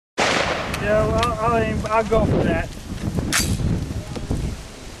Yeah, well, I'll go for that.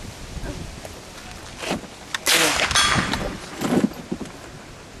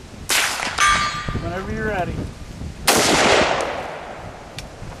 Whenever you're ready.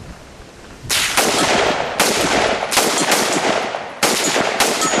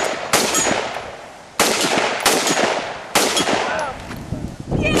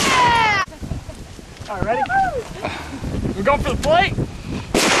 Yeah! All right, ready? We're going for the plate?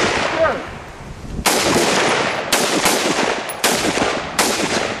 Sure.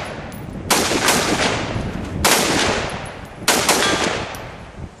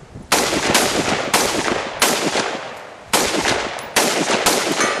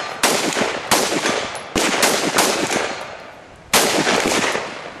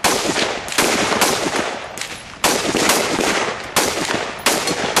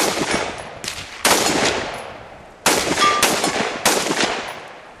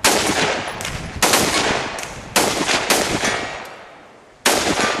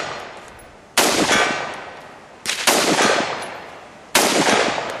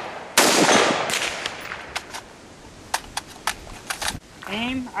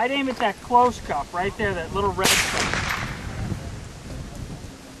 I'd aim at that close cup right there, that little red cup.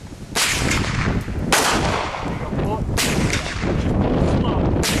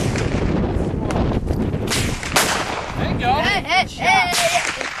 There you go.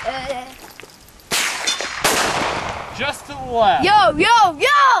 Just to the left. Yo, yo,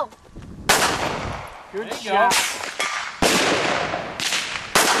 yo! Good shot.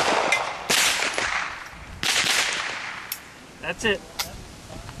 That's it.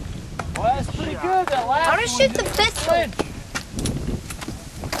 Well, that's pretty good. That last How to shoot the pistol?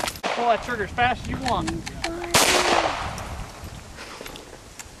 Pull that trigger as fast as you want.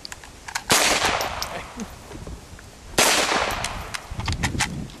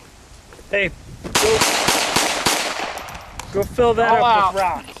 Hey, go fill that up with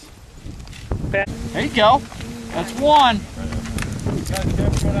rocks. There you go. That's one.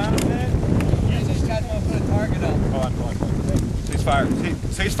 Cease fire.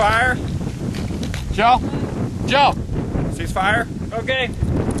 Cease fire. Joe. Joe. Cease fire. Okay.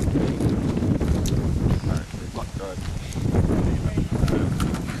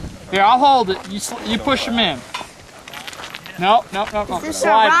 Here, I'll hold it. You push him in. No. Is this a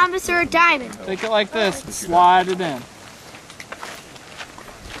rhombus or a diamond? Take it like this and slide it in.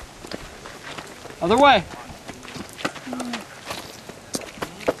 Other way.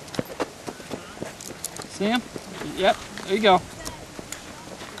 See him? Yep, there you go.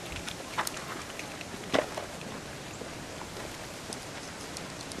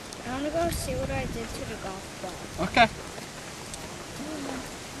 I want to go see what I did to the golf ball. Okay.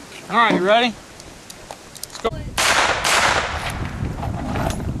 All right, you ready? Let's go.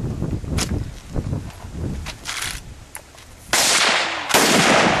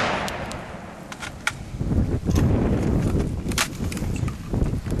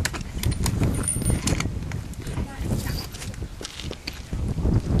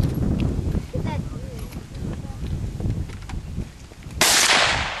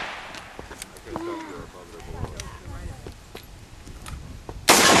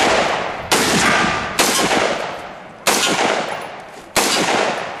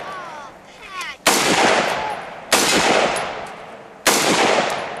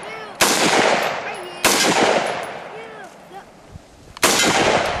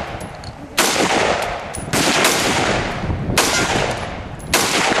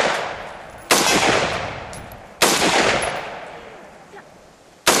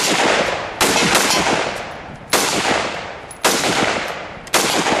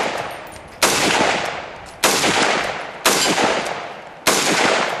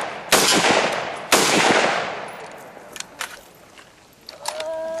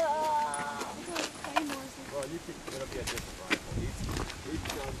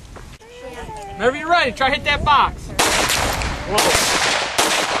 Whenever you're ready, try to hit that box. Whoa.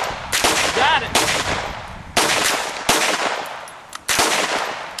 Got it.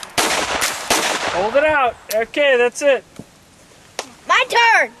 Hold it out. Okay, that's it. My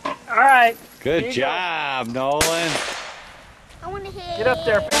turn! All right. Good job, Nolan. I want to hit. Get up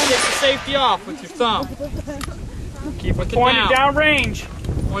there. Get the safety off with your thumb. Keep it pointed down range.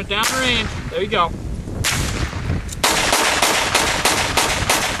 Point down range. There you go.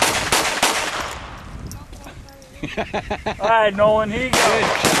 All right, Nolan, here you go. Good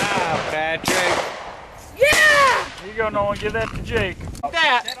job, Patrick. Yeah! Here you go, Nolan. Give that to Jake. Like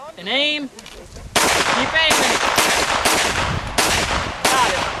that, and aim. Keep aiming.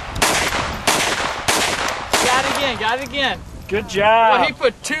 Got it. Got it again. Got it again. Good job. Well, he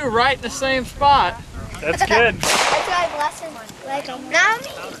put 2 right in the same spot. That's good. That's why I've lessened like a now.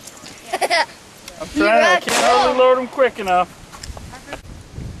 I'm trying. I can't hardly load them quick enough.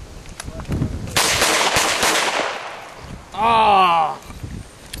 Ah.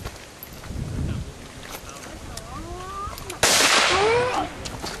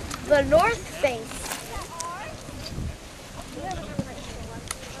 The North Face.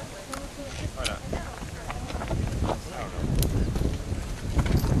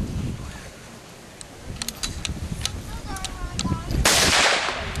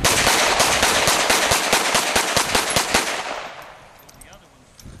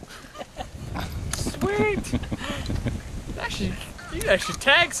 Sweet. You actually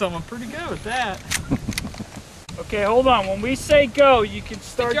tagged someone pretty good with that. Okay, hold on. When we say go, you can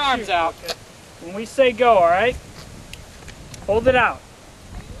start Stick your arms shooting. out. Okay. When we say go, all right? Hold it out.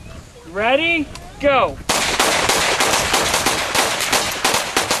 Ready? Go.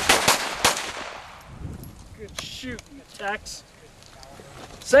 Good shooting, Tex.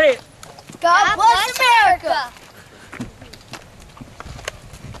 Say it. God bless America.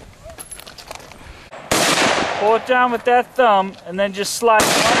 Pull it down with that thumb and then just slide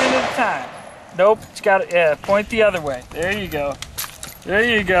one at a time. Nope, it's got it. Yeah, point the other way. There you go. There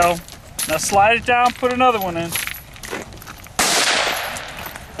you go. Now slide it down, put another one in.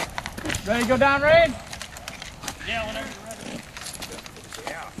 Ready to go down, Rain? Yeah, whenever you're ready.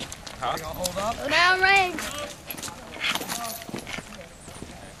 Yeah. Huh? Hold up. Go down range.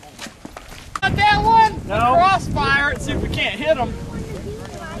 Got that one? No. Crossfire it, see if we can't hit him.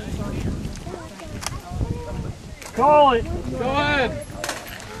 Call it. Go ahead.